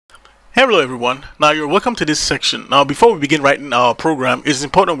Hello everyone. Now you're welcome to this section. Now before we begin writing our program, it's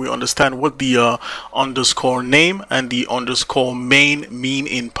important we understand what the underscore name and the underscore main mean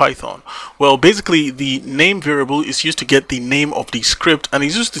in Python. Well, basically the name variable is used to get the name of the script, and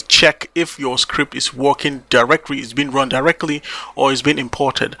it's used to check if your script is working directly, is being run directly, or is being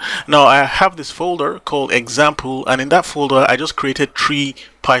imported. Now I have this folder called example, and in that folder I just created 3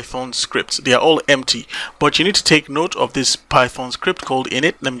 Python scripts. They are all empty, but you need to take note of this Python script called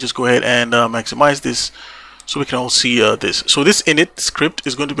init. Let me just go ahead and maximize this so we can all see this. So this init script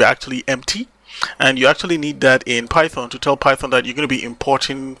is going to be actually empty, and you actually need that in Python to tell Python that you're going to be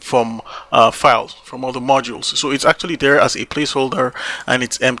importing from files from other modules. So it's actually there as a placeholder and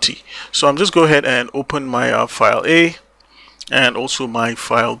it's empty. So I'm just go ahead and open my file A and also my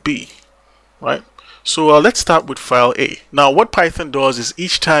file B, right? So let's start with file A. Now what Python does is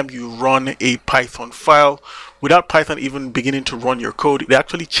each time you run a Python file, without Python even beginning to run your code, it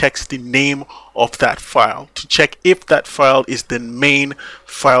actually checks the name of that file to check if that file is the main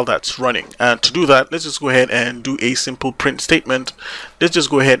file that's running. And to do that, let's just go ahead and do a simple print statement. Let's just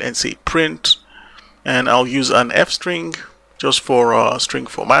go ahead and say print, and I'll use an F string just for string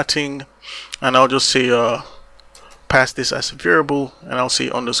formatting, and I'll just say pass this as a variable, and I'll say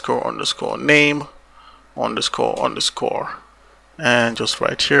underscore underscore name underscore underscore, and just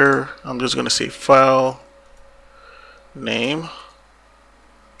right here I'm just going to say file name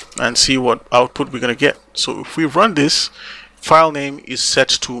and see what output we're going to get. So if we run this, file name is set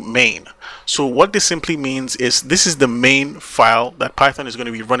to main. So what this simply means is this is the main file that Python is going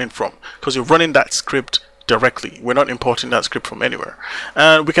to be running from, because you're running that script directly. We're not importing that script from anywhere.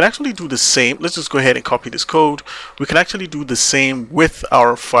 And we can actually do the same. Let's just go ahead and copy this code. We can actually do the same with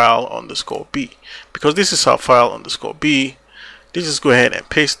our file underscore B, because this is our file underscore B. Let's just go ahead and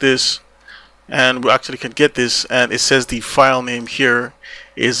paste this, and we actually can get this, and it says the file name here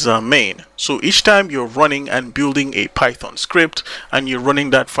is main. So each time you're running and building a Python script and you're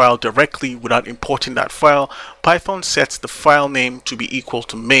running that file directly without importing that file, Python sets the file name to be equal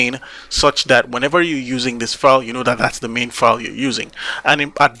to main, such that whenever you're using this file, you know that that's the main file you're using. And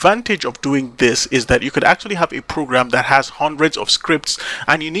an advantage of doing this is that you could actually have a program that has hundreds of scripts,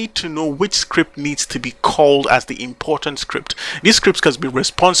 and you need to know which script needs to be called as the important script. These scripts can be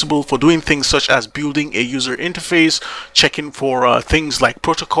responsible for doing things such as building a user interface, checking for things like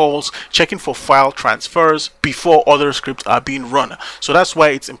protocols, checking for file transfers before other scripts are being run. So that's why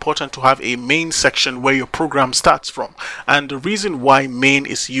it's important to have a main section where your program starts from. And the reason why main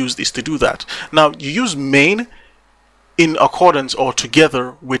is used is to do that. Now you use main in accordance or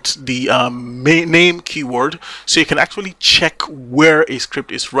together with the name keyword, so you can actually check where a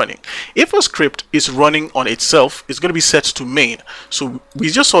script is running. If a script is running on itself, it's going to be set to main. So we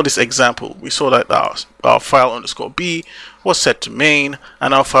just saw this example. We saw that our file underscore B was set to main,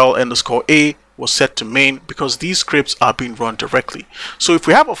 and our file underscore A was set to main, because these scripts are being run directly. So if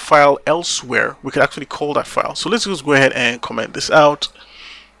we have a file elsewhere, we can actually call that file. So let's just go ahead and comment this out.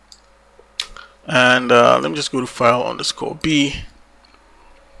 And let me just go to file underscore B,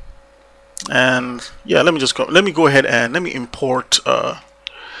 and yeah, let me go ahead and let me import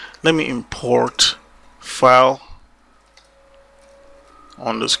file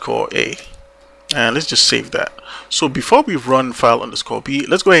underscore A, and let's just save that. So before we run file underscore B,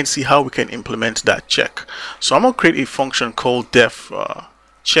 let's go ahead and see how we can implement that check. So I'm going to create a function called def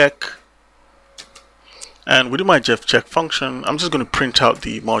check. And within my def check function, I'm just going to print out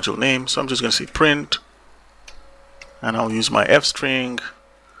the module name. So I'm just going to say print, and I'll use my F string.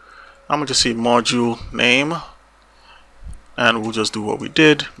 I'm going to say module name, and we'll just do what we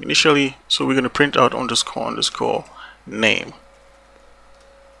did initially. So we're going to print out underscore underscore name.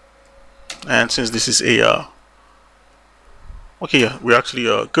 And since this is a okay, yeah, we're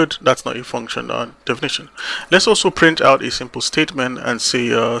actually good. That's not a function definition. Let's also print out a simple statement and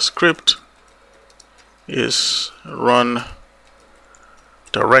say script is run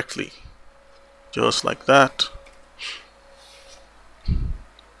directly, just like that.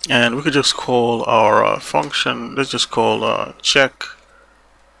 And we could just call our function, let's just call check.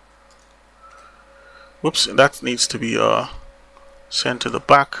 Whoops, that needs to be sent to the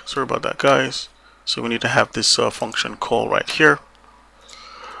back. Sorry about that, guys. So we need to have this function call right here.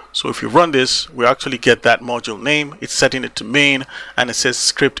 So if you run this, we actually get that module name. It's setting it to main, and it says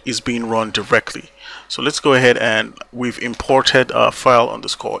script is being run directly. So let's go ahead, and we've imported file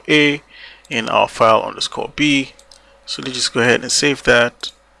underscore A in our file underscore B. So let's just go ahead and save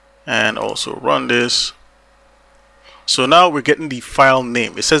that and also run this. So now we're getting the file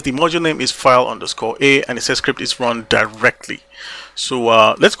name. It says the module name is file underscore A, and it says script is run directly. So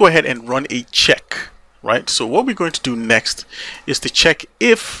let's go ahead and run a check, right? So what we're going to do next is to check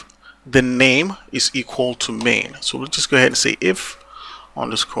if the name is equal to main. So we'll just go ahead and say if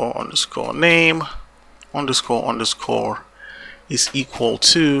underscore underscore name underscore underscore is equal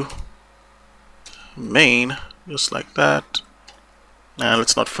to main, just like that. And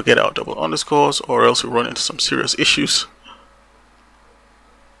let's not forget our double underscores, or else we run into some serious issues.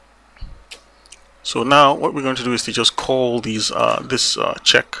 So now what we're going to do is to just call these this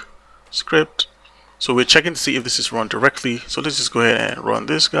check script. So we're checking to see if this is run directly. So let's just go ahead and run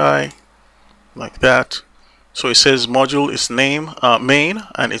this guy like that. So it says module is name main,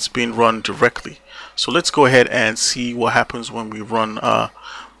 and it's being run directly. So let's go ahead and see what happens when we run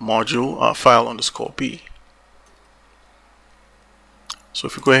module file underscore b. So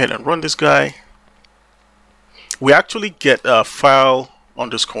if we go ahead and run this guy, we actually get file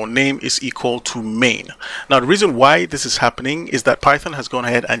underscore name is equal to main. Now the reason why this is happening is that Python has gone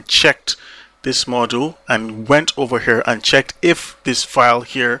ahead and checked this module and went over here and checked if this file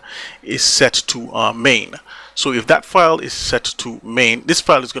here is set to main. So if that file is set to main, this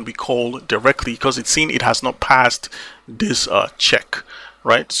file is going to be called directly because it's seen it has not passed this check,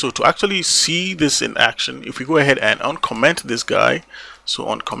 right? So to actually see this in action, if we go ahead and uncomment this guy, so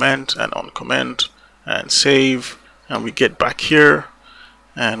uncomment and uncomment and save, and we get back here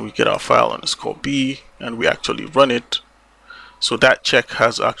and we get our file underscore b and we actually run it. So that check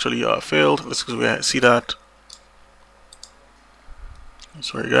has actually failed. Let's go ahead and see that.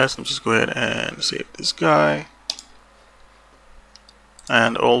 Sorry guys, let's just go ahead and save this guy.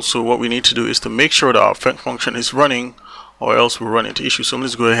 And also what we need to do is to make sure that our function is running, or else we'll run into issues. So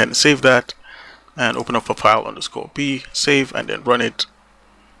let's go ahead and save that and open up a file underscore b, save, and then run it.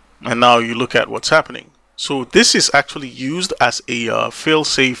 And now you look at what's happening. So this is actually used as a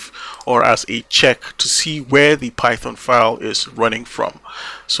fail-safe or as a check to see where the Python file is running from.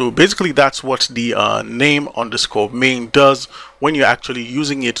 So basically that's what the name underscore main does when you're actually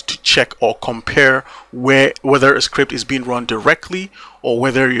using it to check or compare whether a script is being run directly or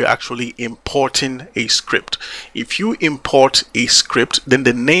whether you're actually importing a script. If you import a script, then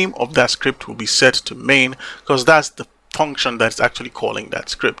the name of that script will be set to main because that's the function that's actually calling that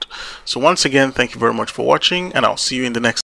script. So once again, thank you very much for watching, and I'll see you in the next